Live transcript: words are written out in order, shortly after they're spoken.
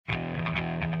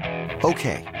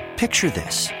Okay, picture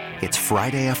this. It's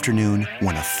Friday afternoon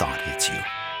when a thought hits you.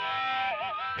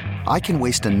 I can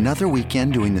waste another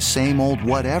weekend doing the same old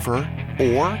whatever,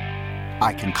 or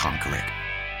I can conquer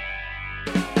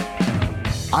it.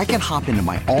 I can hop into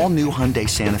my all-new Hyundai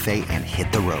Santa Fe and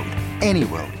hit the road. Any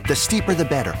road. The steeper, the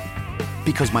better.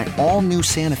 Because my all-new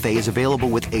Santa Fe is available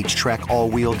with H-Track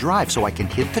all-wheel drive, so I can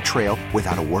hit the trail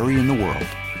without a worry in the world.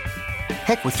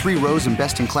 Heck, with 3 rows and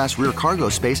best-in-class rear cargo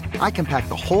space, I can pack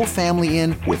the whole family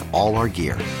in with all our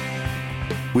gear.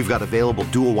 We've got available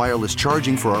dual wireless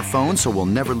charging for our phones, so we'll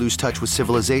never lose touch with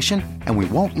civilization, and we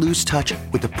won't lose touch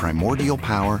with the primordial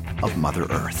power of Mother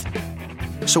Earth.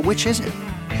 So which is it?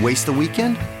 Waste the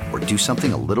weekend or do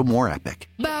something a little more epic?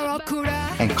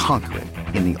 And conquer it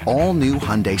in the all-new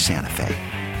Hyundai Santa Fe.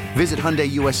 Visit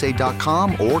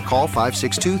HyundaiUSA.com or call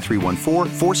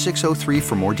 562-314-4603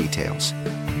 for more details.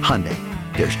 Hyundai,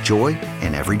 there's joy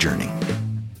in every journey.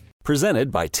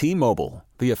 Presented by T-Mobile,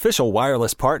 the official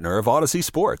wireless partner of Odyssey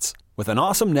Sports. With an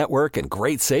awesome network and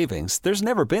great savings, there's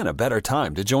never been a better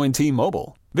time to join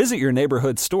T-Mobile. Visit your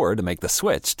neighborhood store to make the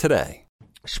switch today.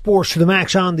 Sports to the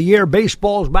max on the air.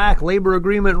 Baseball's back. Labor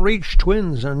agreement reached.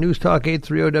 Twins on News Talk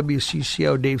 830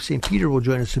 WCCO. Dave St. Peter will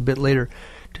join us a bit later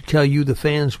to tell you, the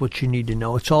fans, what you need to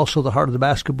know. It's also the heart of the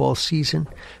basketball season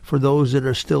for those that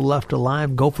are still left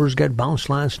alive. Gophers got bounced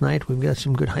last night. We've got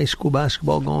some good high school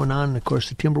basketball going on. And, of course,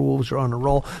 the Timberwolves are on a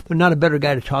roll. They're not a better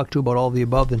guy to talk to about all the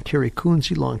above than Terry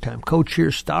Coonsey, longtime coach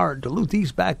here, star at Duluth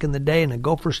East back in the day, and a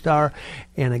Gopher star,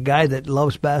 and a guy that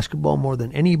loves basketball more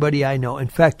than anybody I know. In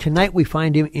fact, tonight we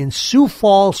find him in Sioux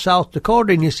Falls, South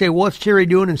Dakota. And you say, what's Terry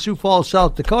doing in Sioux Falls,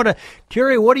 South Dakota?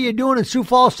 Terry, what are you doing in Sioux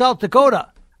Falls, South Dakota?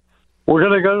 We're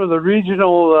going to go to the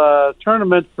regional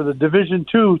tournament for the Division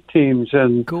II teams,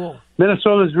 and cool.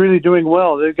 Minnesota's really doing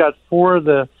well. They've got 4 of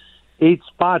the 8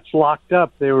 spots locked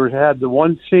up. They had the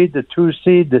 1 seed, the 2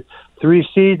 seed, the 3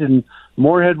 seed, and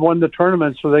Moorhead won the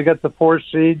tournament, so they got the 4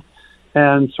 seed.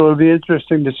 And so it'll be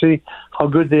interesting to see how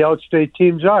good the outstate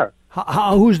teams are.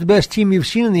 Who's the best team you've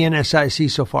seen in the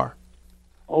NSIC so far?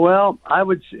 Well, I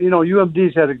would,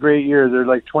 UMD's had a great year. They're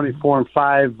like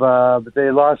 24-5, but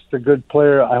they lost a good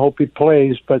player. I hope he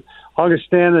plays. But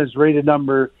Augustana is rated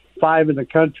number 5 in the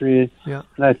country, yeah.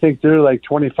 And I think they're like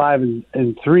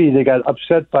 25-3. They got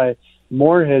upset by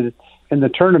Moorhead in the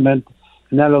tournament,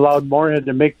 and that allowed Moorhead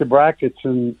to make the brackets,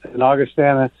 and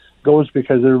Augustana goes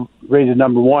because they're rated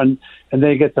number 1, and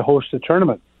they get to host the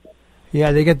tournament.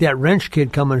 Yeah, they got that Wrench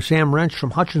kid coming, Sam Wrench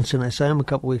from Hutchinson. I saw him a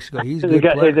couple weeks ago. He's a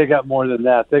good player. They got more than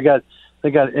that. They got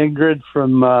Ingrid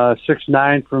from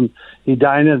 6'9" from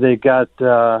Edina. They got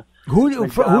who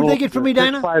did they get from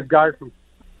Edina? 6'5" guard from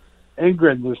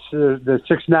Ingrid, the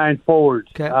 6'9" forward.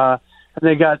 Okay. And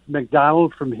they got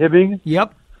McDonald from Hibbing.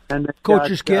 Yep. And they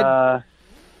coach's kid.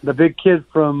 The big kid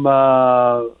from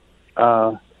was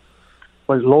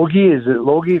Logie? Is it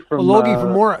Logie from? Logie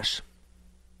from Morris.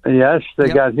 Yes, they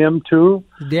got him too.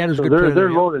 Dad is so good.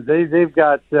 They're loaded. They've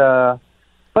got. But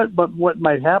what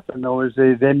might happen though is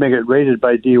they may get rated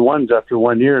by D1s after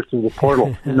 1 year through the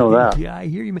portal. You know that. Yeah, I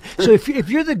hear you, man. So if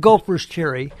you're the Gophers,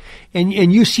 Terry, and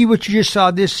you see what you just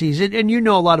saw this season, and you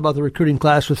know a lot about the recruiting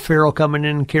class with Farrell coming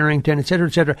in, Carrington, et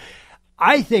cetera,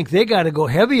 I think they got to go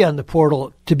heavy on the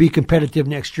portal to be competitive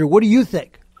next year. What do you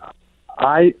think?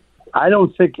 I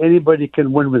don't think anybody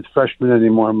can win with freshmen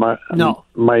anymore,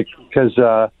 Mike, because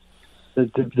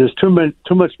there's too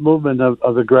much movement of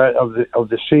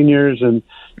the seniors, and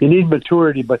you need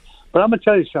maturity. But I'm gonna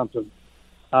tell you something.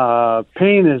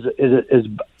 Payne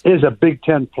is a Big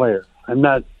Ten player. I'm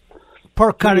not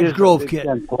Park Cottage Grove kid.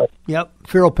 Yep,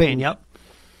 Farrell Payne. Yep.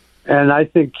 And I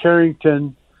think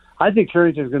Carrington's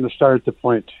going to start at the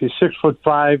point. He's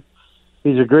 6'5".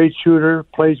 He's a great shooter.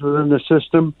 Plays within the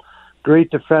system.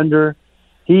 Great defender.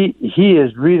 He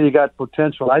has really got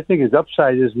potential. I think his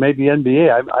upside is maybe NBA.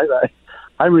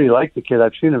 I really like the kid.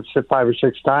 I've seen him 5 or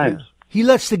 6 times. Yeah. He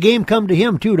lets the game come to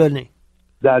him too, doesn't he?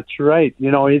 That's right.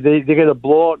 They get a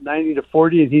blowout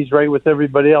 90-40, and he's right with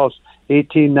everybody else.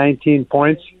 18, 19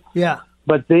 points. Yeah.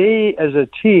 But they, as a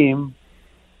team,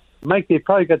 Mike, they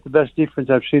probably got the best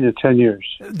defense I've seen in 10 years.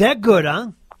 That good,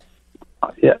 huh?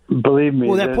 Yeah, believe me.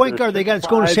 Well, that point guard they got is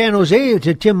going to San Jose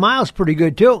to Tim Miles, pretty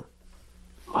good too.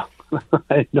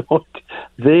 I know.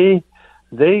 They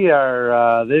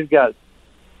are. They've got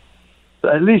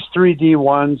at least 3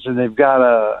 D1s, and they've got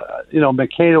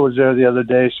Makeda was there the other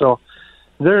day, so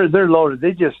they're loaded.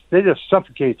 They just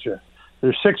suffocate you.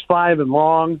 They're 6'5" and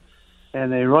long, and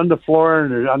they run the floor,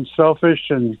 and they're unselfish,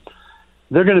 and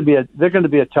they're going to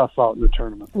be a tough out in the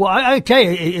tournament. Well, I tell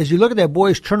you, as you look at that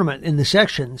boys' tournament in the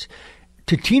sections,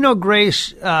 Totino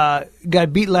Grace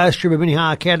got beat last year by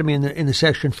Minnehaha Academy in the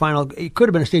section final. It could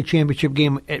have been a state championship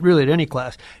game at any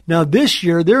class. Now this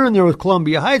year they're in there with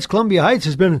Columbia Heights. Columbia Heights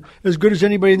has been as good as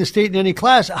anybody in the state in any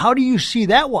class. How do you see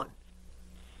that one?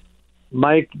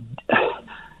 Mike,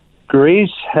 Grace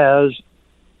has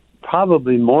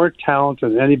probably more talent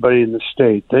than anybody in the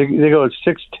state. They go at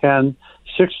 6'10",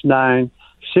 6'9",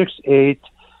 6'8".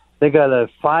 They got a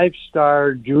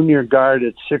 5-star junior guard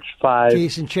at 6'5".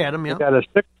 Jason Chatham, yeah. They got a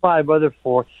 6'5" other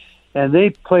 4, and they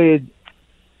played.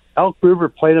 Elk River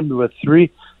played them to a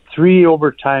three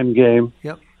overtime game.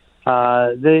 Yep.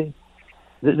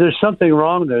 There's something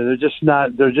wrong there. They're just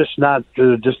not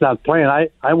playing.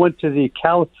 I went to the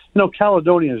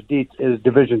Caledonia is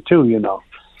Division II. You know.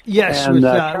 Yes, and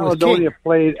Caledonia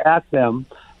played at them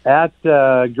at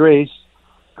Grace.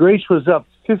 Grace was up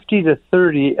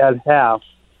 50-30 at half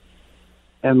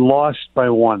and lost by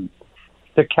 1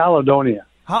 to Caledonia.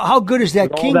 How good is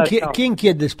that King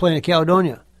kid that's playing at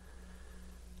Caledonia?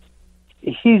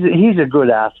 He's a good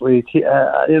athlete.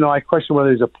 I question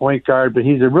whether he's a point guard, but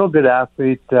he's a real good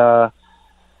athlete. Not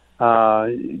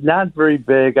very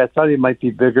big. I thought he might be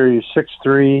bigger. He's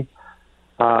 6'3",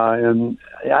 and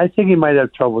I think he might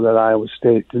have trouble at Iowa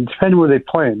State. And depending where they're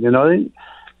playing,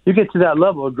 you get to that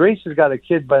level. Grace has got a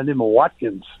kid by the name of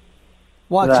Watkins.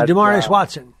 Demarius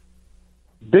Watson.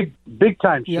 Big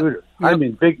time shooter. Yep. I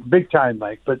mean, big time,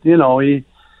 Mike. But he's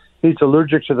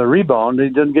allergic to the rebound. He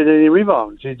doesn't get any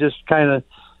rebounds. He just kind of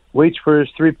waits for his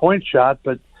 3-point shot.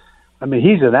 But I mean,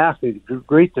 he's an athlete,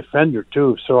 great defender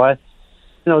too. So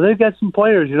they've got some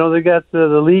players. They got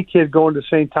the Lee kid going to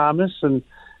St. Thomas, and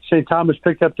St. Thomas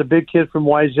picked up the big kid from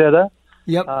Wayzata.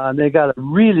 Yep. And they got a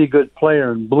really good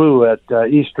player in blue at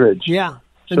Eastridge. Yeah,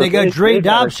 and they got Dre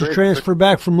Dobbs to transfer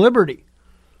back from Liberty.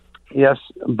 Yes,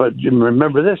 but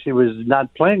remember this, he was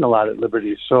not playing a lot at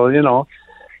Liberty. So,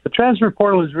 the transfer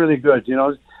portal is really good.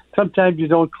 Sometimes you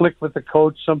don't click with the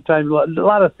coach. Sometimes a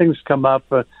lot of things come up.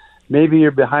 Maybe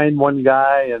you're behind one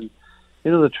guy, and,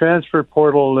 the transfer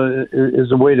portal is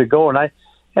the way to go. And I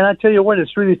tell you what,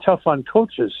 it's really tough on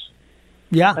coaches.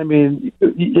 Yeah. I mean,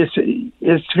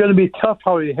 it's going to be tough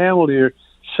how you handle your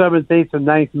 7th, 8th, and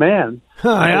 9th man.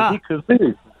 Yeah.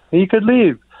 He could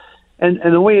leave.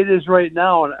 And the way it is right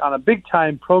now on a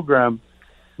big-time program,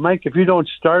 Mike, if you don't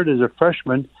start as a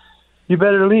freshman, you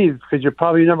better leave because you're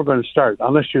probably never going to start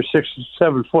unless you're 6 or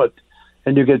 7 foot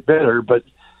and you get better. But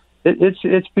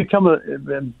it's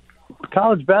become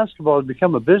college basketball has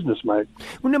become a business, Mike.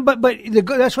 Well, no, but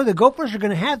that's why the Gophers are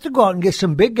going to have to go out and get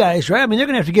some big guys, right? I mean, they're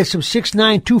going to have to get some 6'9",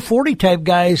 240 type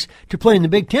guys to play in the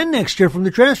Big Ten next year from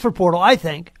the transfer portal, I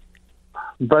think.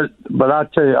 But I'll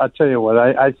tell you what,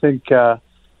 I think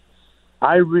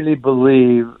I really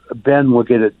believe Ben will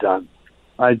get it done.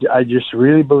 I just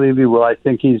really believe he will. I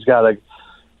think he's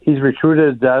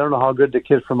recruited. I don't know how good the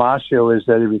kid from Osseo is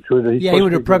that he recruited. He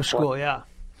went to prep school, yeah.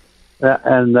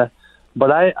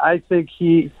 But I think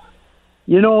he,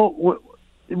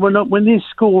 when these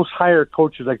schools hire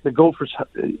coaches like the Gophers,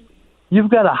 you've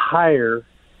got to hire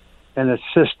an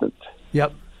assistant.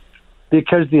 Yep.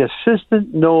 Because the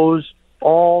assistant knows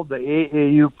all the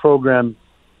AAU program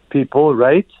people,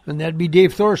 right? And that'd be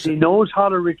Dave Thorson. He knows how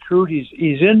to recruit.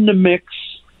 He's in the mix.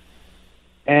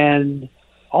 And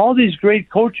all these great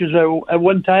coaches at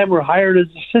one time were hired as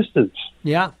assistants.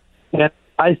 Yeah. And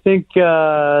I think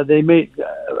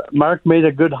Mark made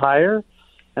a good hire,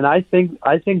 and I think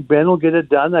Ben will get it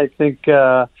done. I think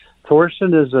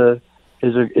Thorson is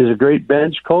a great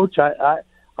bench coach.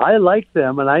 I like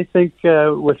them, and I think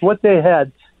with what they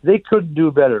had, they could do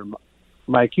better.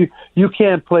 Mike, you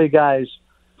can't play guys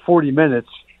 40 minutes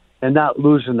and not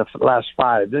lose in the last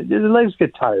 5. The legs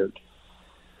get tired,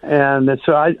 and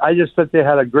so I just thought they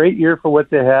had a great year for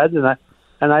what they had, and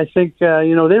I think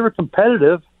they were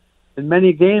competitive in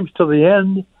many games till the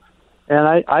end,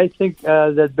 and I think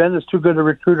that Ben is too good a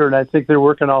recruiter, and I think they're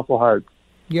working awful hard.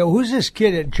 Yeah, who's this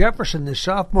kid at Jefferson, this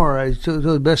sophomore? He was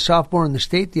the best sophomore in the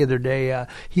state the other day.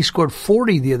 He scored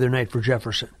 40 the other night for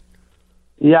Jefferson.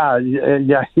 Yeah,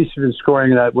 he's been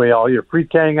scoring that way all year.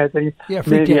 Freetang, I think. Yeah,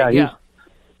 Freetang,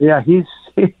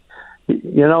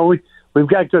 we've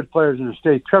got good players in the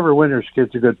state. Trevor Winter's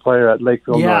kid's a good player at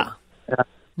Lakeville North. Yeah.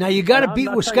 Now, you got to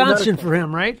beat Wisconsin for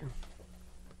him, right?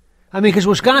 I mean, because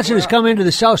Wisconsin has come into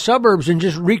the south suburbs and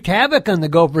just wreaked havoc on the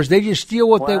Gophers. They just steal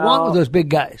what they want with those big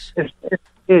guys.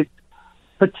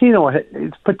 Patino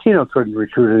couldn't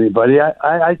recruit anybody.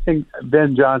 I think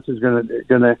Ben Johnson's going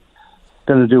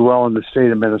to do well in the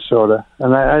state of Minnesota,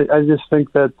 and I just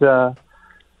think that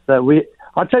we.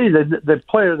 I'll tell you the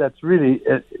player that's really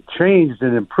changed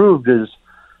and improved is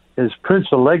Prince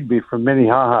Alegbe from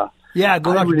Minnehaha. Yeah,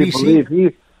 go I out to really BC.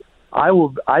 believe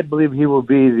I believe he will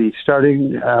be the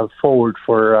starting forward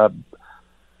for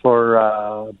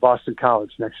Boston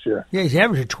College next year. Yeah, he's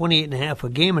averaging 28.5 a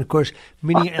game. And, of course,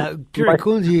 Terry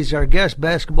Kunze is our guest,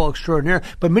 basketball extraordinaire.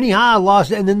 But Minnehaha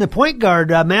lost, and then the point guard,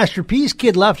 Masterpiece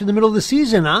kid, left in the middle of the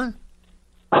season, huh?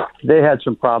 They had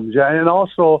some problems. Yeah, and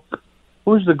also,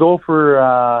 who's the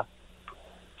Gopher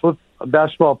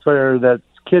basketball player that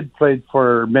kid played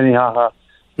for Minnehaha?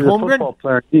 He's a football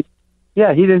player. He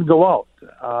didn't go out.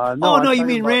 No, you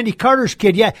mean Randy Carter's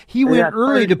kid. Yeah, he went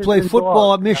early to play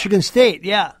football at Michigan State.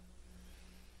 Yeah.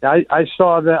 I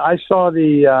saw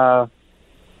the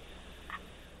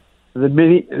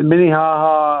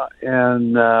Minnehaha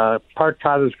and Park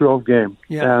Cottage Grove game,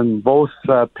 and both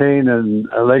Payne and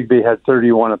Legby had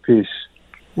 31 apiece.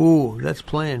 Ooh, that's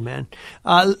playing, man.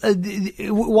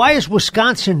 Why is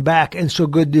Wisconsin back and so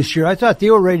good this year? I thought they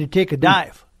were ready to take a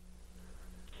dive.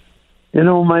 You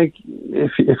know, Mike,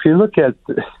 if you look at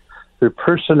their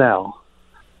personnel,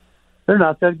 they're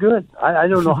not that good. I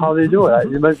don't know how they do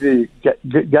it. It must be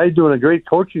guys doing a great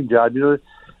coaching job. You know,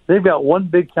 they've got one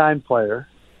big-time player,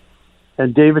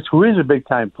 and Davis, who is a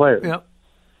big-time player. Yep.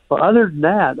 But other than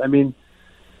that, I mean,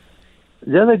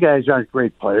 the other guys aren't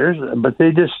great players, but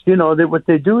they just, what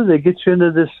they do, they get you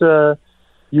into this,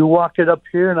 you walk it up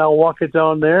here and I'll walk it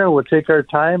down there, and we'll take our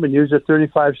time and use it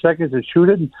 35 seconds and shoot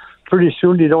it, and pretty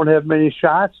soon you don't have many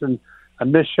shots, and a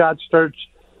missed shot starts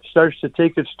to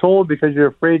take its toll because you're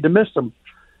afraid to miss them.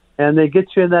 And they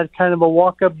get you in that kind of a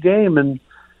walk-up game, and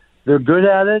they're good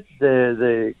at it.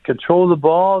 They control the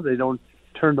ball. They don't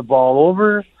turn the ball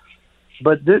over.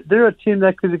 But they're a team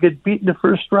that could get beat in the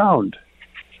first round.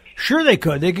 Sure they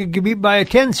could. They could get beat by a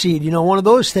 10 seed, one of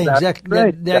those things, that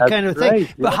kind of thing. Yeah.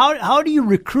 But how do you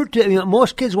recruit?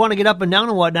 Most kids want to get up and down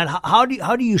and whatnot. How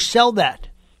do you sell that?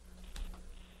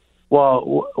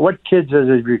 Well, what kids has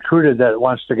he recruited that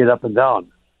wants to get up and down?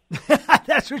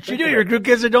 That's what you do. You recruit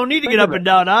kids that don't need to get up and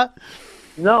down, huh?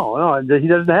 No, he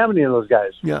doesn't have any of those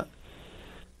guys. Yeah.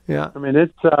 I mean,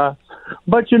 it's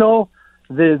but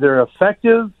they're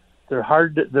effective. They're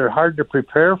hard to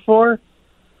prepare for,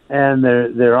 and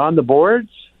they're on the boards,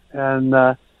 and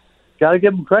got to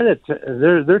give them credit.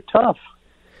 They're tough.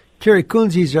 Terry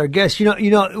Kunze is our guest.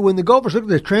 When the Gophers look at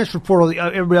the transfer portal,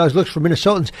 everybody always looks for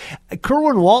Minnesotans.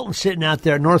 Kerwin Walton sitting out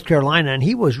there at North Carolina, and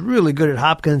he was really good at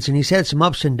Hopkins, and he's had some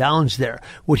ups and downs there.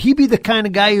 Would he be the kind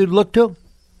of guy you'd look to?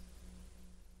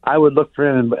 I would look for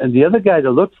him. And the other guy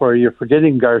to look for, you're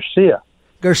forgetting Garcia.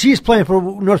 Garcia's playing for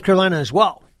North Carolina as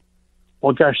well.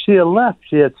 Well, Garcia left.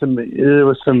 There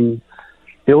was some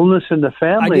illness in the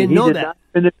family. I didn't know that.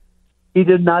 He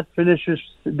did not finish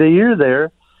the year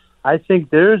there. I think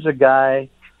there's a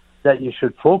guy that you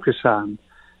should focus on.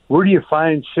 Where do you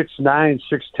find 6'9",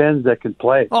 6'10" that can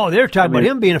play? Oh, they're talking about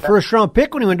him being a first-round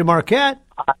pick when he went to Marquette.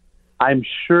 I'm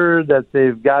sure that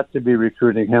they've got to be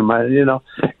recruiting him. And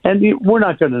we're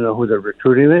not going to know who they're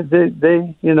recruiting.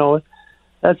 They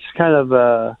that's kind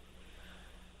of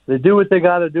they do what they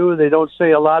got to do. They don't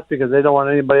say a lot because they don't want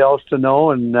anybody else to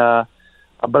know. And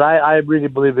but I really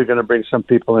believe they're going to bring some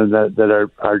people in that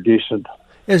are decent.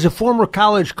 As a former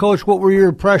college coach, what were your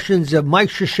impressions of Mike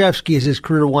Krzyzewski as his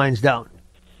career winds down?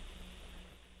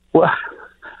 Well,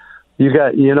 when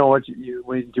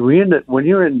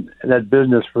you're in that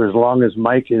business for as long as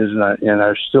Mike is and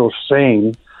are still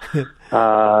sane,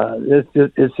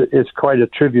 it's quite a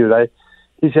tribute.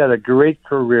 He's had a great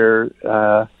career,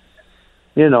 and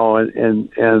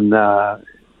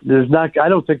there's not. I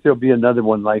don't think there'll be another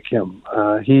one like him.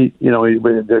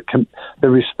 The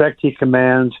respect he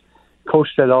commands.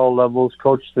 Coached at all levels,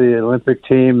 coached the Olympic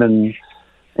team, and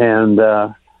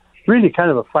really kind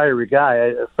of a fiery guy.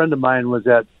 A friend of mine was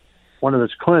at one of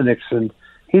his clinics, and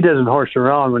he doesn't horse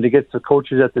around. When he gets the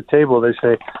coaches at the table, they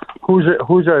say,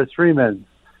 "Who's our three men?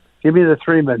 Give me the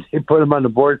three men." He put them on the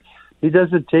board. He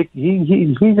doesn't take.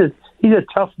 He's a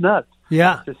tough nut.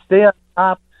 Yeah. To stay on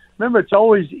top. Remember, it's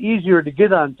always easier to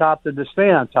get on top than to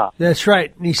stay on top. That's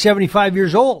right. And he's 75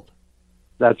 years old.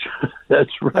 That's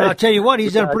right. I'll tell you what,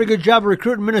 he's done a pretty good job of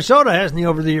recruiting Minnesota, hasn't he,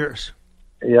 over the years?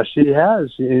 Yes, he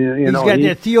has. He's got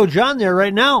that Theo John there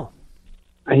right now.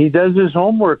 He does his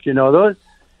homework. The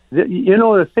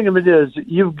thing of it is,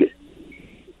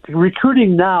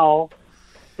 recruiting now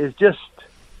is just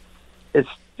it's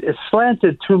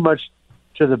slanted too much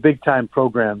to the big time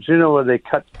programs. Where they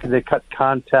cut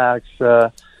contacts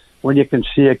when you can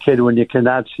see a kid, when you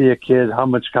cannot see a kid, how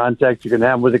much contact you can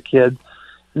have with a kid.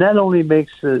 And that only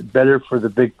makes it better for the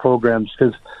big programs,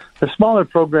 because the smaller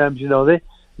programs,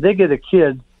 they get a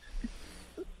kid.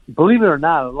 Believe it or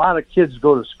not, a lot of kids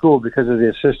go to school because of the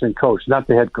assistant coach, not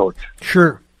the head coach.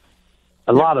 Sure.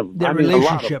 A lot of them. That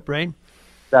relationship, right?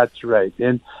 That's right.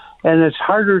 And and it's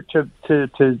harder to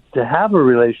have a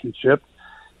relationship.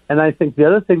 And I think the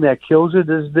other thing that kills it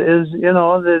is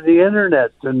the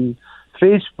internet and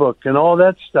Facebook and all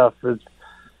that stuff.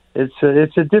 It's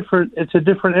a different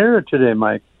era today,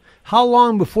 Mike. How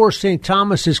long before St.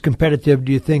 Thomas is competitive,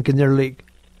 do you think, in their league?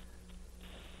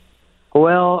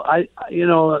 Well,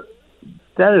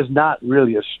 that is not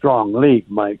really a strong league,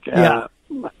 Mike. Yeah.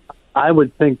 I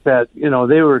would think that,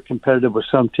 they were competitive with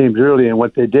some teams early, and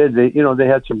what they did, they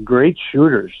had some great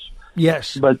shooters.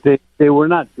 Yes. But they were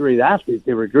not great athletes.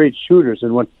 They were great shooters,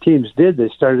 and what teams did, they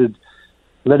started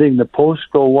letting the post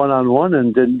go one-on-one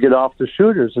and didn't get off the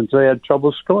shooters until they had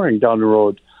trouble scoring down the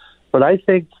road. But I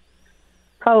think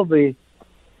probably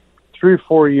 3 or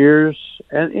 4 years,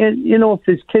 and if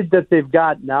these kids that they've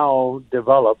got now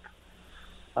develop,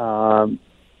 I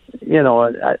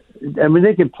mean,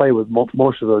 they can play with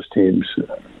most of those teams.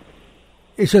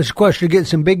 It's just a question of getting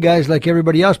some big guys like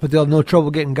everybody else, but they'll have no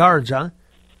trouble getting guards, huh?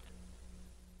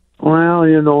 Well,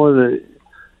 the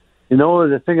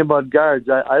thing about guards,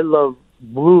 I love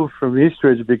Blue from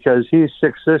Eastridge because he's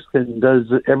 6'6" and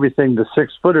does everything the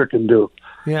 6-footer can do.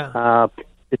 Yeah.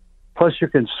 Plus, you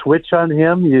can switch on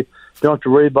him. You don't have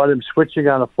to worry about him switching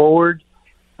on a forward.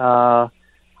 I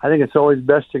think it's always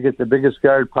best to get the biggest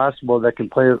guard possible that can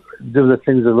do the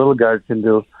things the little guard can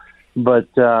do. But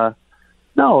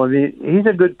no, I mean, he's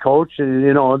a good coach, and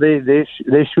they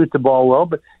shoot the ball well.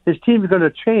 But his team's going to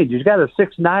change. He's got a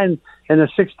 6'9" and a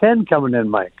 6'10" coming in,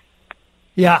 Mike.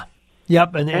 Yeah.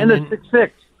 Yep. And a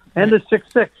 6'6" and a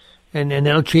 6'6". And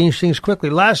that'll change things quickly.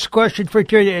 Last question for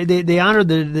Terry. They honored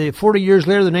the 40 years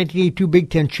later, the 1982 Big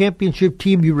Ten championship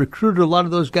team. You recruited a lot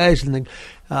of those guys in the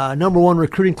number one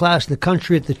recruiting class in the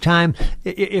country at the time.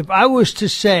 If I was to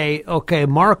say, okay,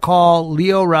 Mark Hall,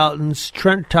 Leo Routens,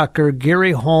 Trent Tucker,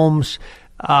 Gary Holmes,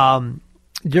 Daryl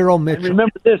Mitchell. And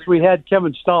remember this, we had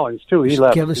Kevin Stallings too. He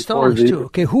left. Kevin Stallings too.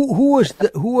 Okay, who was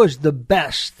the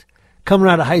best coming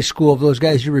out of high school of those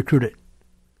guys you recruited?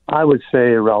 I would say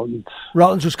Routens.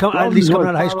 Routens was at least coming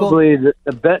out of high school. Probably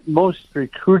the most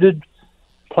recruited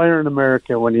player in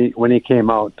America when he came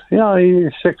out. He's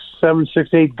 6'7",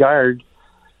 6'8" guard,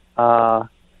 and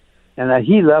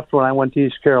he left when I went to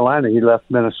East Carolina. He left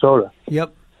Minnesota.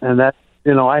 Yep. And that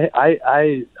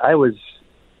I was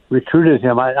recruited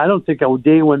him. I don't think a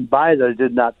day went by that I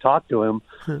did not talk to him,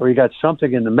 or he got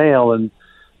something in the mail. And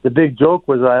the big joke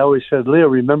was I always said, Leo,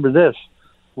 remember this.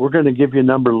 We're going to give you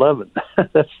number 11.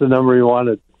 That's the number he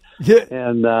wanted.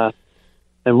 Yeah.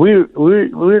 And we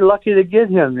were lucky to get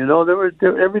him.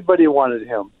 Everybody wanted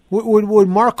him. Would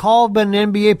Mark Hall have been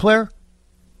an NBA player?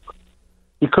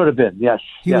 He could have been. Yes.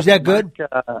 He was that good.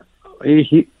 Mark,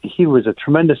 he was a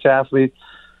tremendous athlete,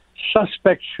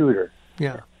 suspect shooter.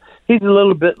 Yeah. He's a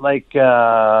little bit like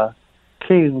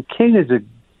King. King is a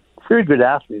very good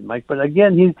athlete, Mike. But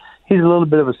again, he's a little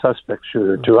bit of a suspect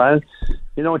shooter too.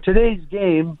 In today's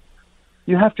game,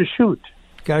 you have to shoot.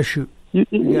 Got to shoot.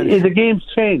 The game's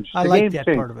changed. I like that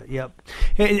part of it. Yep.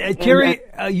 Hey, Terry,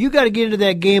 you got to get into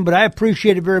that game, but I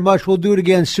appreciate it very much. We'll do it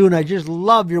again soon. I just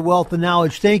love your wealth of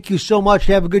knowledge. Thank you so much.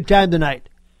 Have a good time tonight.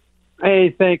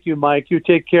 Hey, thank you, Mike. You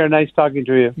take care. Nice talking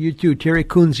to you. You too. Terry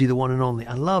Kunze, the one and only.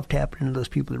 I love tapping into those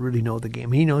people that really know the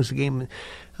game. He knows the game in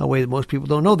a way that most people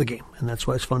don't know the game. And that's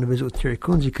why it's fun to visit with Terry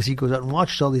Kunze, because he goes out and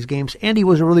watches all these games. And he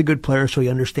was a really good player, so he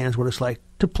understands what it's like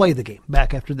to play the game.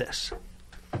 Back after this.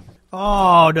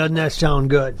 Oh, doesn't that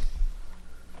sound good?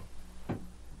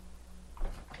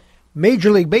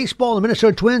 Major League Baseball, the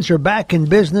Minnesota Twins are back in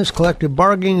business. Collective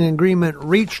bargaining agreement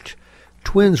reached.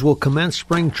 Twins will commence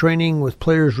spring training with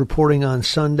players reporting on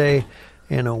Sunday,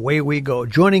 and away we go.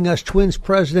 Joining us, Twins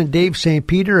president Dave St.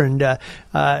 Peter. And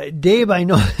Dave, I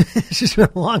know this has been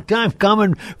a long time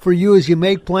coming for you as you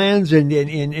make plans and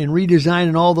redesign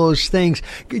and all those things.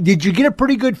 Did you get a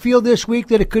pretty good feel this week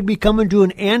that it could be coming to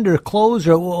an end or close,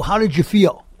 or how did you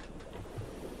feel?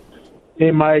 Hey,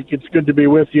 Mike, it's good to be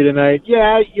with you tonight.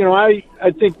 Yeah,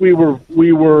 I think we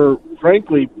were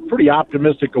frankly pretty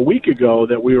optimistic a week ago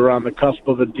that we were on the cusp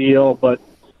of a deal, but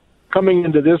coming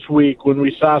into this week when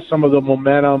we saw some of the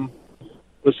momentum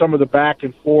with some of the back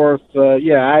and forth,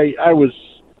 I was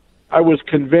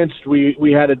convinced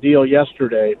we had a deal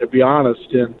yesterday, to be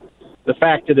honest, and the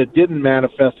fact that it didn't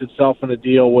manifest itself in a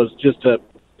deal was just a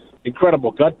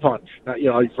incredible gut punch,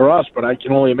 for us, but I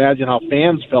can only imagine how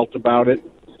fans felt about it.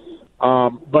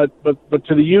 But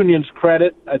to the union's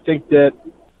credit, I think that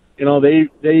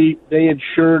they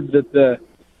ensured that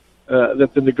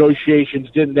the negotiations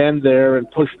didn't end there and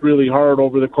pushed really hard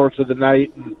over the course of the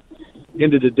night and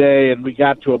into the day, and we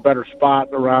got to a better spot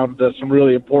around some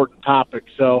really important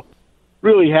topics. So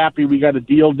really happy we got a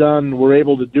deal done. We're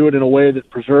able to do it in a way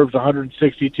that preserves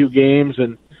 162 games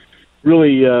and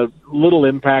really little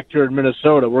impact here in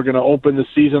Minnesota. We're going to open the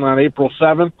season on April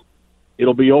 7th.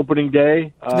 It'll be opening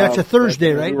day. That's a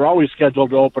Thursday, right? We were always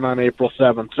scheduled to open on April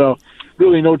 7th. So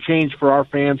really no change for our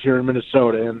fans here in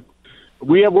Minnesota. And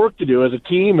we have work to do as a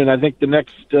team, and I think the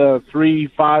next 3,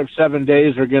 5, 7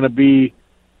 days are going to be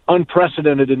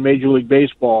unprecedented in Major League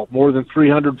Baseball. More than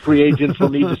 300 free agents will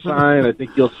need to sign. I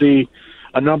think you'll see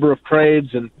a number of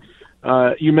trades. And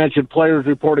you mentioned players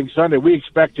reporting Sunday. We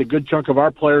expect a good chunk of our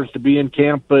players to be in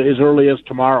camp as early as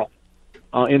tomorrow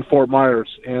in Fort Myers,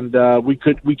 and we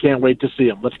can't wait to see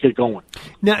them. Let's get going.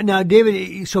 Now,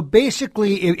 David. So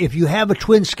basically, if you have a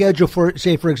twin schedule for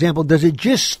example, does it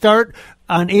just start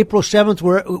on April 7th,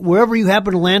 wherever you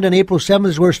happen to land on April 7th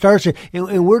is where it starts,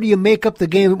 and where do you make up the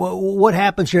game? What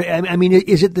happens here? I mean,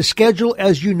 is it the schedule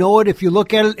as you know it if you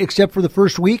look at it, except for the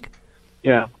first week?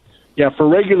 Yeah, for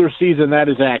regular season, that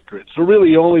is accurate. So really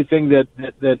the only thing that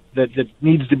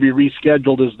needs to be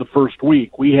rescheduled is the first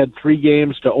week. We had 3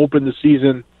 games to open the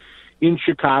season in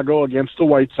Chicago against the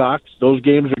White Sox. Those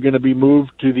games are going to be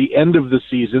moved to the end of the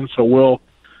season, so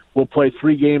we'll play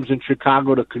 3 games in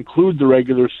Chicago to conclude the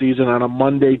regular season on a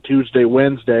Monday, Tuesday,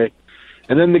 Wednesday.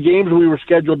 And then the games we were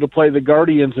scheduled to play the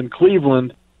Guardians in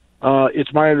Cleveland,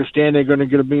 it's my understanding, are going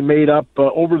to be made up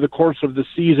over the course of the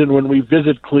season when we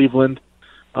visit Cleveland.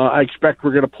 I expect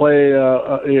we're going to play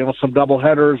some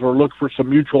doubleheaders or look for some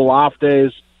mutual off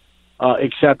days,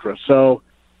 etc. So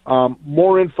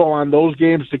more info on those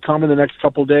games to come in the next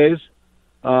couple days.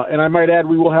 And I might add,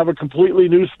 we will have a completely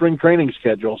new spring training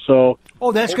schedule. So,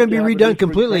 that's going to be redone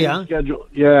completely, huh? Schedule.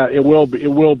 Yeah, it will be.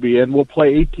 It will be, and we'll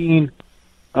play 18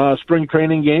 spring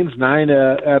training games, 9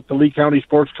 at the Lee County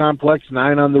Sports Complex,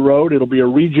 9 on the road. It'll be a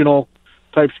regional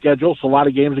type schedule, so a lot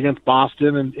of games against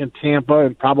Boston and Tampa,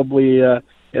 and probably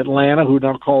Atlanta, who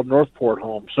now called Northport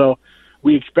home. So,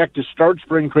 we expect to start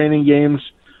spring training games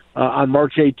on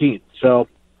March 18th. So.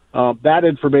 That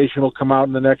information will come out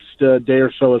in the next day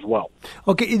or so as well.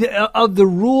 Okay, of the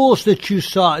rules that you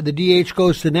saw, the DH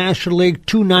goes to the National League,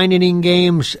 2 9-inning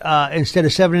games instead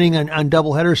of 7-inning on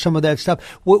doubleheaders, some of that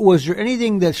stuff. Was there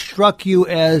anything that struck you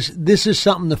as this is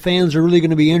something the fans are really going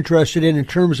to be interested in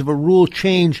terms of a rule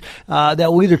change that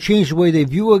will either change the way they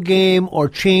view a game or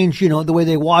change, the way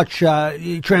they watch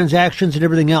transactions and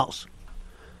everything else?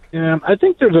 Yeah, I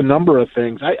think there's a number of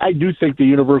things. I do think the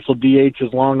universal DH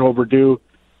is long overdue.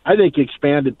 I think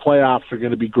expanded playoffs are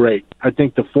going to be great. I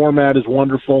think the format is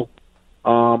wonderful.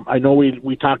 I know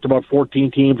we talked about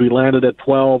 14 teams. We landed at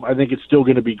 12. I think it's still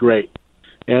going to be great.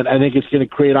 And I think it's going to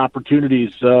create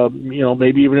opportunities,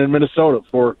 maybe even in Minnesota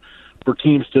for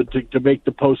teams to make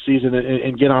the postseason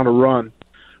and get on a run.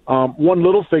 One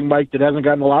little thing, Mike, that hasn't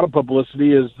gotten a lot of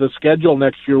publicity is the schedule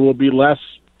next year will be less,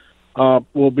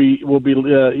 will be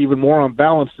even more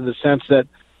unbalanced in the sense that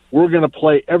we're going to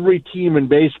play every team in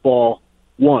baseball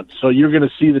once. So you're going to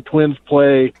see the Twins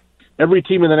play every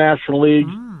team in the National League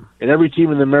and every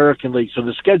team in the American League. So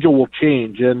the schedule will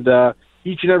change, and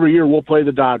each and every year we'll play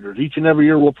the Dodgers. Each and every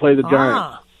year we'll play the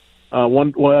Giants.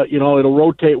 It'll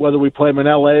rotate whether we play them in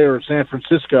L.A. or San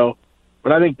Francisco.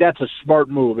 But I think that's a smart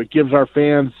move. It gives our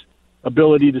fans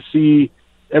ability to see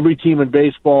every team in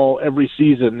baseball every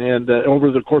season, and over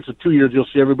the course of 2 years, you'll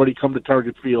see everybody come to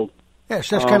Target Field. Yes,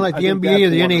 that's kind of like the NBA or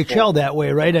the NHL that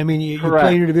way, right? I mean, you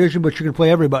play in your division, but you can play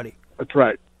everybody. That's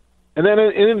right. And then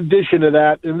in addition to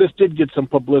that, and this did get some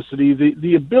publicity,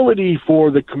 the ability for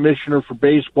the commissioner for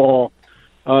baseball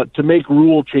to make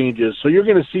rule changes. So you're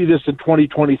going to see this in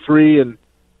 2023, and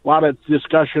a lot of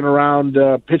discussion around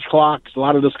pitch clocks, a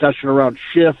lot of discussion around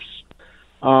shifts.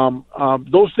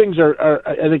 Those things are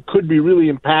I think, could be really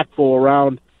impactful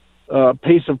around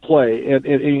pace of play and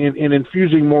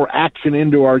infusing more action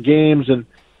into our games and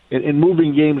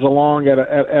moving games along at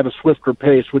a swifter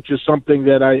pace, which is something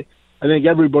that I think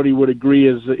everybody would agree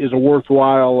is a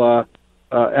worthwhile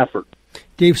effort.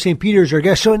 Dave St. Peter is our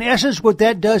guest. So in essence, what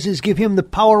that does is give him the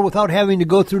power without having to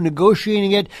go through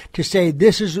negotiating it to say,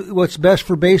 this is what's best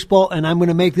for baseball and I'm going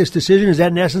to make this decision. Is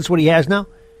that in essence what he has now?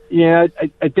 Yeah,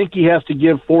 I think he has to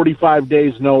give 45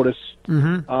 days notice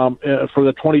for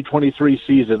the 2023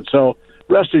 season. So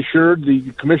rest assured,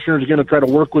 the commissioner is going to try to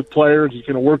work with players. He's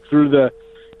going to work through the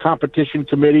competition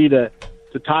committee to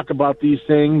talk about these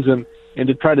things and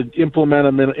to try to implement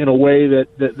them in a way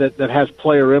that has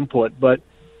player input. But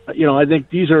I think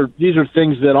these are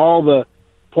things that all the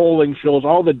polling shows,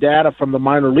 all the data from the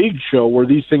minor league show where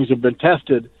these things have been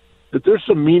tested, that there's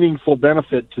some meaningful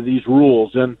benefit to these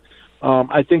rules. And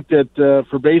I think that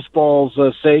for baseball's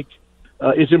sake,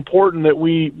 it's important that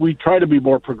we try to be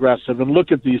more progressive and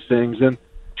look at these things. And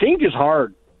change is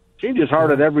hard. Change is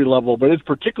hard at every level, but it's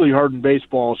particularly hard in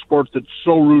baseball, a sport that's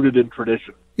so rooted in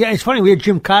tradition. Yeah, it's funny. We had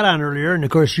Jim Cott on earlier, and of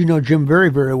course, you know Jim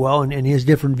very, very well, and he has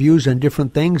different views on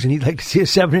different things. And he'd like to see a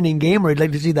 7-inning game, or he'd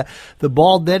like to see the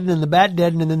ball deaden and the bat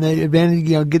deaden, and then the advantage,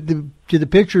 get to the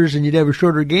pitchers, and you'd have a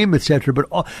shorter game, etc. But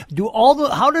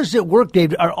how does it work,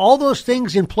 Dave? Are all those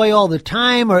things in play all the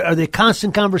time? Or are they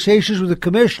constant conversations with the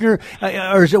commissioner,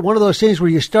 or is it one of those things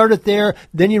where you start it there,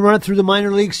 then you run it through the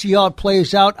minor leagues, see how it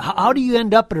plays out? How do you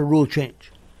end up at a rule change?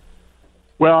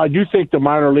 Well, I do think the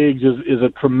minor leagues is a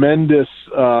tremendous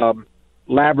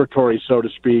laboratory, so to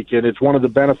speak, and it's one of the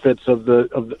benefits of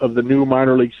the new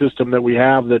minor league system that we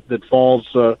have that falls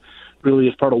really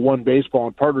as part of One Baseball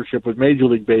in partnership with Major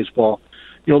League Baseball.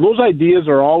 Those ideas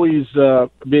are always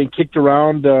being kicked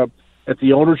around at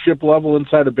the ownership level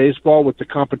inside of baseball with the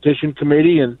competition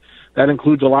committee, and that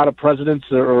includes a lot of presidents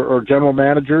or general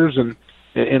managers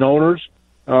and owners.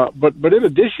 But in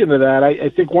addition to that, I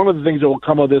think one of the things that will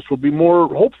come of this will be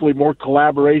hopefully more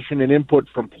collaboration and input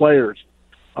from players.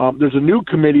 There's a new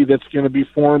committee that's going to be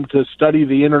formed to study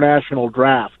the international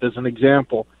draft, as an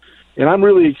example. And I'm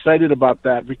really excited about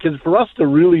that, because for us to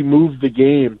really move the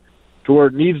game to where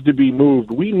it needs to be moved,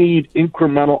 we need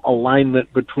incremental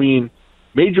alignment between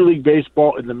Major League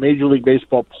Baseball and the Major League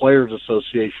Baseball Players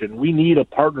Association. We need a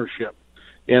partnership.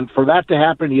 And for that to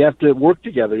happen, you have to work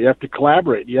together. You have to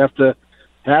collaborate. You have to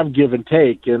have give and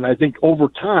take. And I think over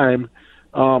time,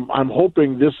 I'm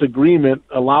hoping this agreement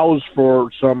allows for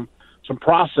some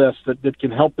process that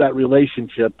can help that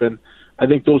relationship. And I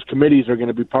think those committees are going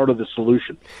to be part of the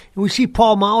solution. We see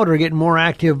Paul Molitor getting more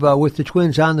active with the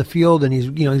Twins on the field, and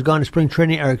he's gone to spring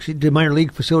training or to minor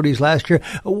league facilities last year.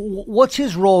 What's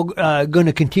his role going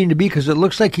to continue to be? Because it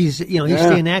looks like he's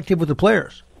staying active with the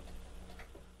players.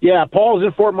 Yeah, Paul is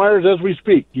in Fort Myers as we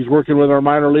speak. He's working with our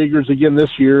minor leaguers again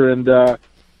this year, and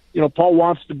Paul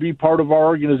wants to be part of our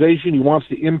organization. He wants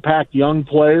to impact young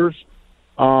players.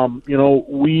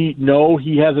 We know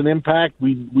he has an impact.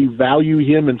 We value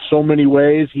him in so many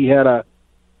ways. He had a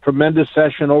tremendous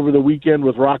session over the weekend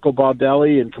with Rocco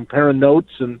Baldelli and comparing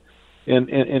notes and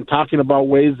talking about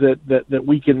ways that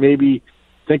we can maybe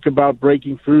think about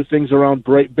breaking through things around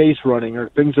base running or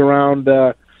things around,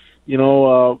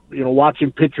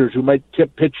 watching pitchers who might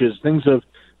tip pitches, things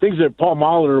that Paul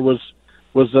Molitor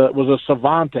was a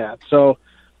savant at. So,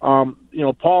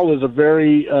 Paul is a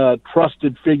very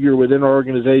trusted figure within our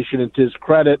organization, and to his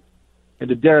credit and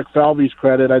to Derek Falvey's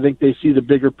credit, I think they see the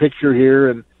bigger picture here,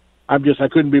 and I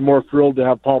couldn't be more thrilled to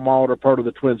have Paul Molitor part of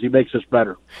the Twins. He makes us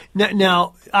better.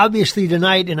 Now obviously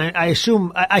tonight, and I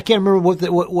assume, I can't remember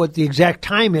what the exact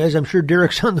time is. I'm sure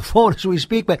Derek's on the phone as we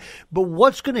speak, but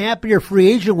what's going to happen here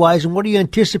free agent-wise, and what do you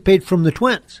anticipate from the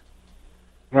Twins?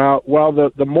 Well,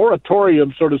 the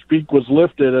moratorium, so to speak, was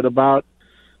lifted at about,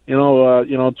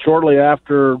 shortly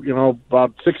after,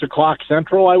 about 6 o'clock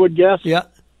Central, I would guess. Yeah.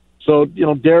 So,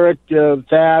 Derek,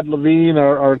 Thad, Levine,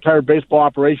 our entire baseball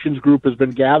operations group has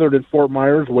been gathered in Fort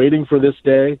Myers waiting for this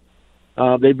day.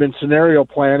 They've been scenario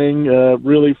planning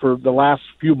really for the last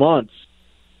few months,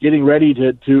 getting ready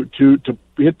to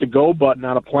hit the go button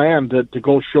on a plan to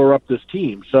go shore up this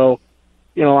team. So,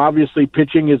 obviously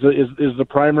pitching is the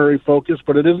primary focus,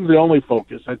 but it isn't the only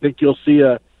focus. I think you'll see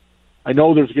I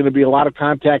know there's going to be a lot of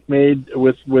contact made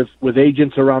with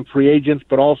agents around free agents,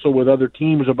 but also with other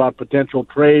teams about potential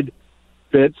trade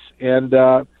fits. And,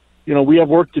 we have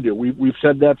work to do. We've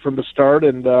said that from the start.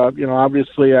 And,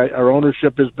 obviously our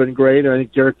ownership has been great. I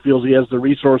think Derek feels he has the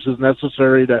resources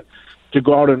necessary to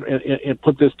go out and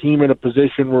put this team in a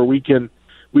position where we can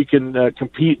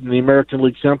compete in the American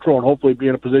League Central and hopefully be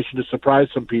in a position to surprise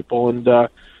some people and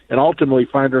ultimately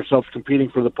find ourselves competing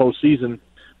for the postseason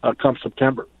come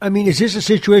September. I mean, is this a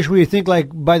situation where you think, like,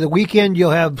 by the weekend you'll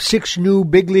have 6 new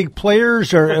big league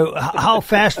players, or how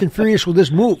fast and furious will this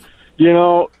move?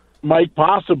 Mike,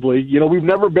 possibly. We've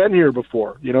never been here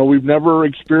before. We've never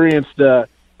experienced a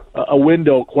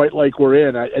window quite like we're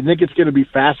in. I think it's going to be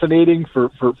fascinating for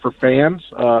fans.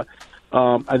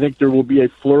 I think there will be a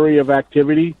flurry of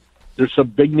activity. There's some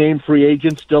big-name free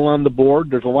agents still on the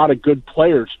board. There's a lot of good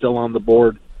players still on the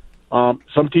board.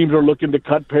 Some teams are looking to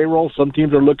cut payroll. Some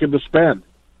teams are looking to spend.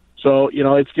 So,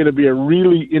 it's going to be a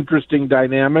really interesting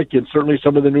dynamic, and certainly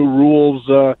some of the new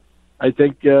rules, I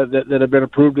think, that have been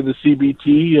approved in the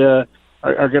CBT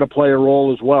are going to play a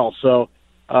role as well. So,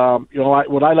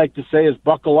 what I like to say is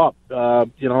buckle up.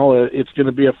 It's going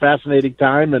to be a fascinating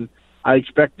time, and I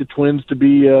expect the Twins to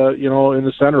be, in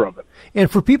the center of it. And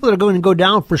for people that are going to go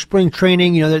down for spring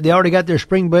training, they already got their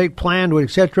spring break planned, et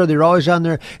cetera. They're always on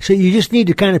there. So you just need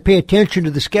to kind of pay attention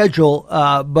to the schedule.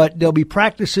 But there'll be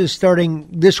practices starting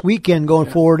this weekend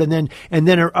going forward, and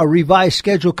then a revised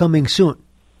schedule coming soon.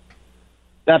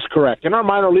 That's correct. And our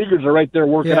minor leaguers are right there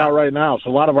working out right now. So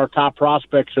a lot of our top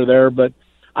prospects are there. But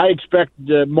I expect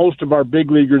most of our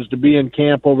big leaguers to be in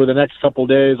camp over the next couple of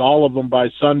days, all of them by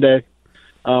Sunday.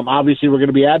 Obviously, we're going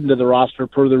to be adding to the roster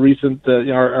per the recent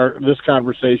this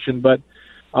conversation. But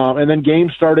and then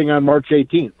games starting on March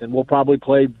 18th. And we'll probably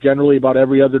play generally about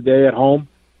every other day at home.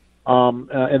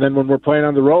 And then when we're playing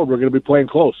on the road, we're going to be playing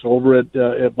close over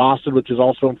at Boston, which is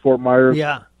also in Fort Myers.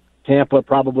 Yeah. Tampa,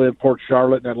 probably in Port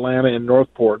Charlotte, and Atlanta, and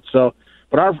Northport. So,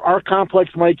 but our complex,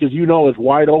 Mike, as you know, is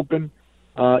wide open.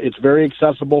 It's very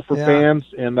accessible for fans,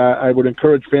 and I would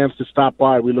encourage fans to stop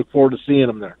by. We look forward to seeing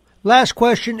them there. Last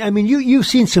question. I mean, you've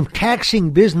seen some taxing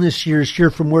business years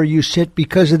here from where you sit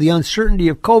because of the uncertainty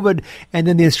of COVID and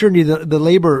then the uncertainty of the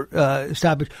labor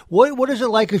stoppage. What is it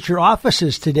like at your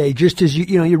offices today, just as you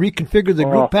reconfigure the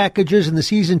group packages and the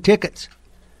season tickets?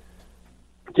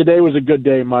 Today was a good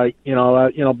day, Mike.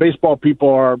 Baseball people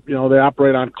are, they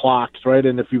operate on clocks, right?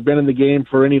 And if you've been in the game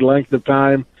for any length of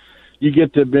time, you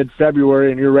get to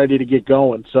mid-February and you're ready to get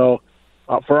going. So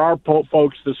for our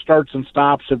folks, the starts and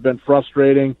stops have been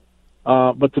frustrating,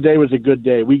 but today was a good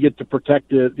day. We get to protect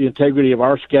the integrity of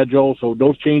our schedule, so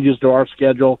those changes to our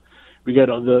schedule. We get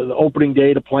the opening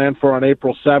day to plan for on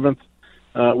April 7th.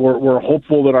 We're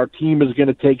hopeful that our team is going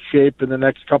to take shape in the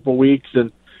next couple of weeks,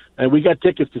 and we got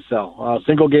tickets to sell.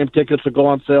 Single-game tickets will go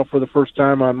on sale for the first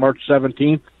time on March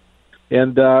 17th.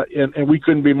 And we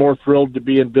couldn't be more thrilled to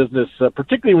be in business,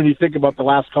 particularly when you think about the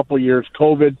last couple of years.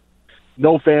 COVID,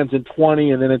 no fans in 20,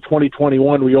 and then in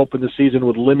 2021 we opened the season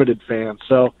with limited fans.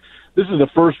 So this is the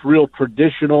first real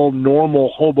traditional, normal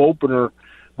home opener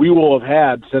we will have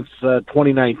had since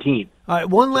 2019. All right,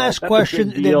 one last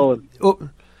question.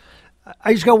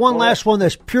 I just got one last one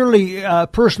that's purely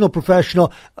personal,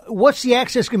 professional. What's the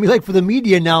access going to be like for the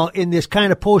media now in this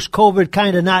kind of post-COVID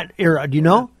kind of not era? Do you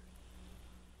know?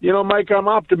 Mike, I'm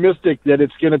optimistic that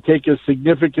it's going to take a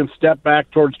significant step back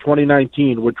towards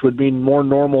 2019, which would mean more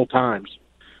normal times.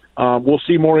 We'll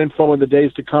see more info in the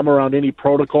days to come around any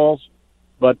protocols,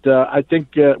 but I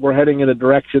think we're heading in a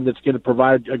direction that's going to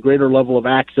provide a greater level of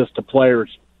access to players,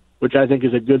 which I think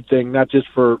is a good thing, not just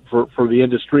for the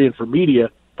industry and for media,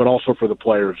 but also for the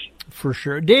players. For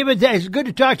sure. David, it's good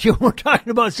to talk to you. We're talking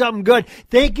about something good.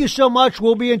 Thank you so much.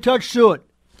 We'll be in touch soon.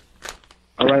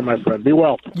 All right, my friend. Be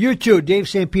well. You too. Dave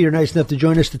St. Peter, nice enough to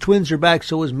join us. The Twins are back.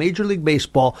 So is Major League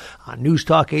Baseball on News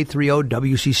Talk 830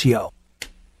 WCCO.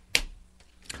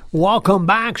 Welcome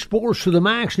back. Sports to the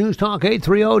Max. News Talk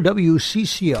 830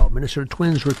 WCCO. Minnesota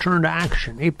Twins return to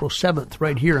action April 7th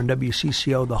right here on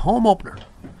WCCO, the home opener.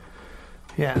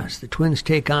 Yes, the Twins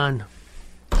take on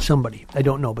somebody. I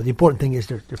don't know, but the important thing is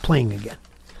they're playing again.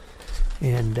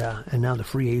 And now the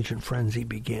free agent frenzy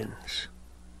begins.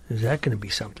 Is that going to be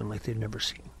something like they've never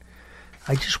seen?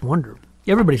 I just wonder.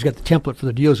 Everybody's got the template for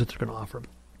the deals that they're going to offer.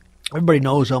 Everybody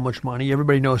knows how much money.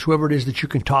 Everybody knows whoever it is that you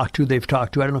can talk to, they've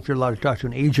talked to. I don't know if you're allowed to talk to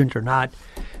an agent or not,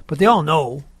 but they all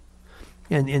know.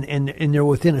 And they're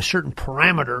within a certain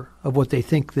parameter of what they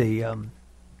think the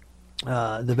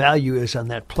value is on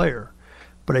that player.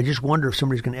 But I just wonder if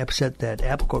somebody's going to upset that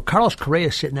apple cart. Carlos Correa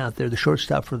is sitting out there, the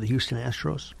shortstop for the Houston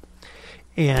Astros.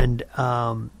 And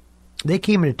they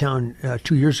came into town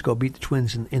 2 years ago, beat the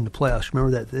Twins in the playoffs.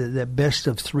 Remember that best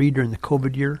of three during the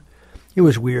COVID year? It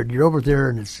was weird. You're over there,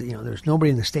 and it's there's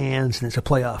nobody in the stands, and it's a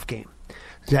playoff game.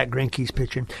 Zach Greinke's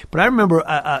pitching. But I remember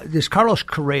this Carlos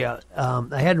Correa,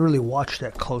 I hadn't really watched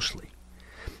that closely.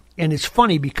 And it's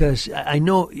funny because I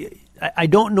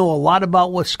don't know a lot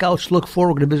about what scouts look for.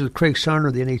 We're going to visit with Craig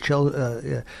Sarner, the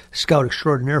NHL scout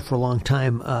extraordinaire for a long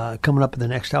time, coming up in the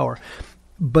next hour.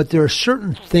 But there are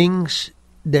certain things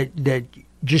that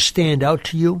just stand out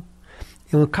to you.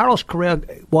 And when Carlos Correa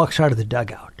walks out of the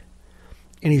dugout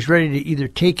and he's ready to either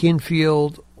take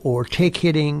infield or take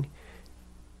hitting,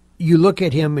 you look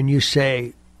at him and you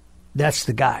say, that's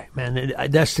the guy, man.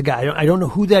 That's the guy. I don't know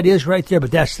who that is right there,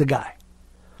 but that's the guy.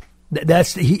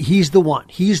 He's the one.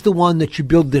 He's the one that you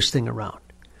build this thing around.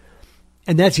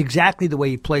 And that's exactly the way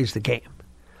he plays the game.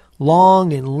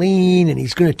 Long and lean, and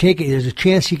he's going to take it. There's a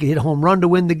chance he could hit a home run to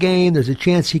win the game. There's a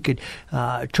chance he could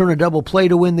turn a double play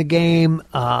to win the game.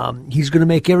 He's going to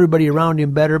make everybody around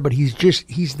him better, but he's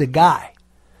the guy.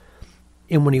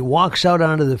 And when he walks out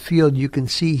onto the field, you can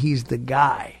see he's the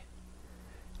guy.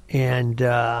 And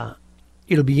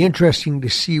it'll be interesting to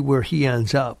see where he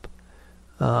ends up.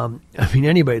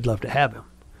 Anybody'd love to have him.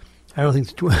 I don't think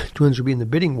the Twins would be in the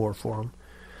bidding war for him.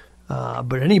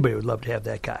 But anybody would love to have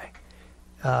that guy.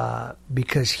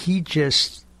 Because he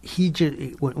just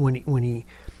when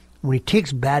he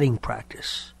takes batting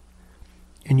practice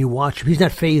and you watch him, he's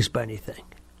not fazed by anything.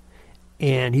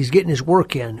 And he's getting his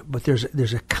work in, but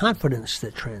there's a confidence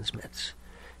that transmits.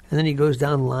 And then he goes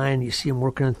down the line, and you see him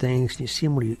working on things, and you see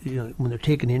him when they're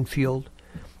taking infield,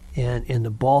 and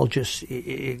the ball just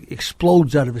it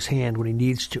explodes out of his hand when he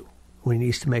needs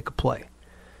to make a play.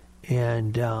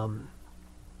 And,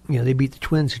 they beat the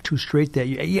Twins 2 straight that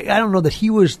year. I don't know that he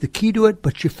was the key to it,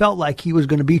 but you felt like he was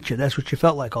going to beat you. That's what you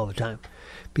felt like all the time,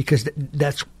 because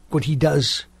that's what he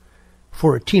does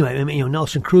for a team. I mean,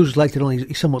 Nelson Cruz is like that,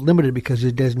 only somewhat limited because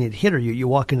he's a designated hitter. You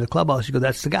walk into the clubhouse, you go,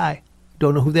 that's the guy.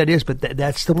 Don't know who that is, but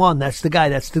that's the one. That's the guy.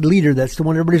 That's the leader. That's the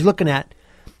one everybody's looking at.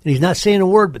 And he's not saying a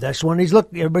word, but that's the one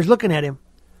everybody's looking at him.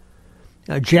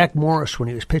 Jack Morris, when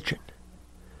he was pitching,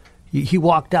 he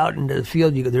walked out into the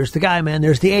field. You go, there's the guy, man.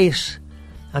 There's the ace.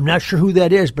 I'm not sure who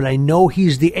that is, but I know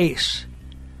he's the ace.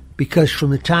 Because from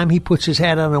the time he puts his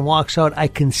hat on and walks out, I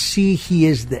can see he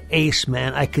is the ace,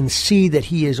 man. I can see that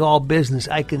he is all business.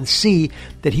 I can see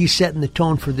that he's setting the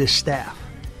tone for this staff.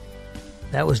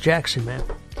 That was Jackson, man.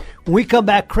 When we come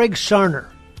back, Craig Sarner.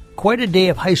 Quite a day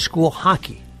of high school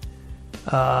hockey.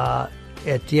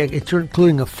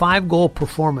 Including a 5-goal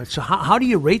performance. So how do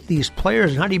you rate these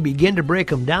players, and how do you begin to break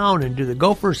them down? And do the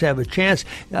Gophers have a chance?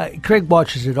 Craig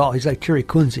watches it all. He's like Terry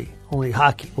Kunze, only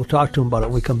hockey. We'll talk to him about it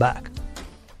when we come back.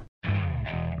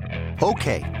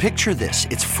 Okay, picture this.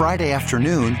 It's Friday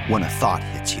afternoon when a thought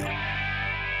hits you.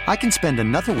 I can spend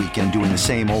another weekend doing the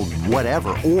same old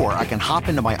whatever, or I can hop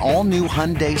into my all-new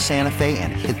Hyundai Santa Fe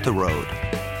and hit the road.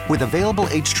 With available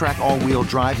H-Track all-wheel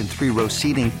drive and 3-row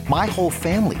seating, my whole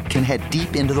family can head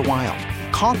deep into the wild.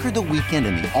 Conquer the weekend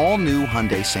in the all-new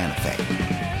Hyundai Santa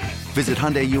Fe. Visit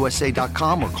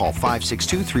HyundaiUSA.com or call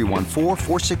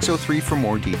 562-314-4603 for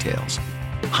more details.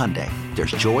 Hyundai,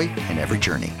 there's joy in every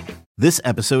journey. This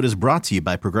episode is brought to you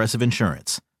by Progressive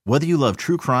Insurance. Whether you love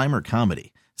true crime or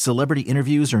comedy, celebrity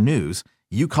interviews or news,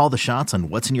 you call the shots on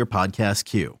what's in your podcast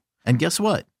queue. And guess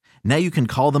what? Now you can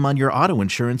call them on your auto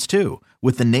insurance too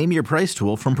with the Name Your Price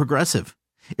tool from Progressive.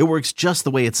 It works just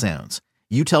the way it sounds.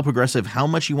 You tell Progressive how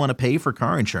much you want to pay for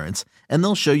car insurance, and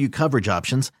they'll show you coverage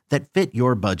options that fit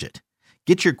your budget.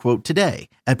 Get your quote today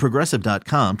at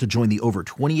Progressive.com to join the over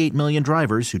 28 million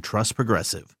drivers who trust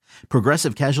Progressive.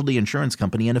 Progressive Casualty Insurance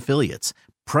Company and Affiliates.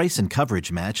 Price and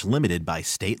coverage match limited by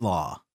state law.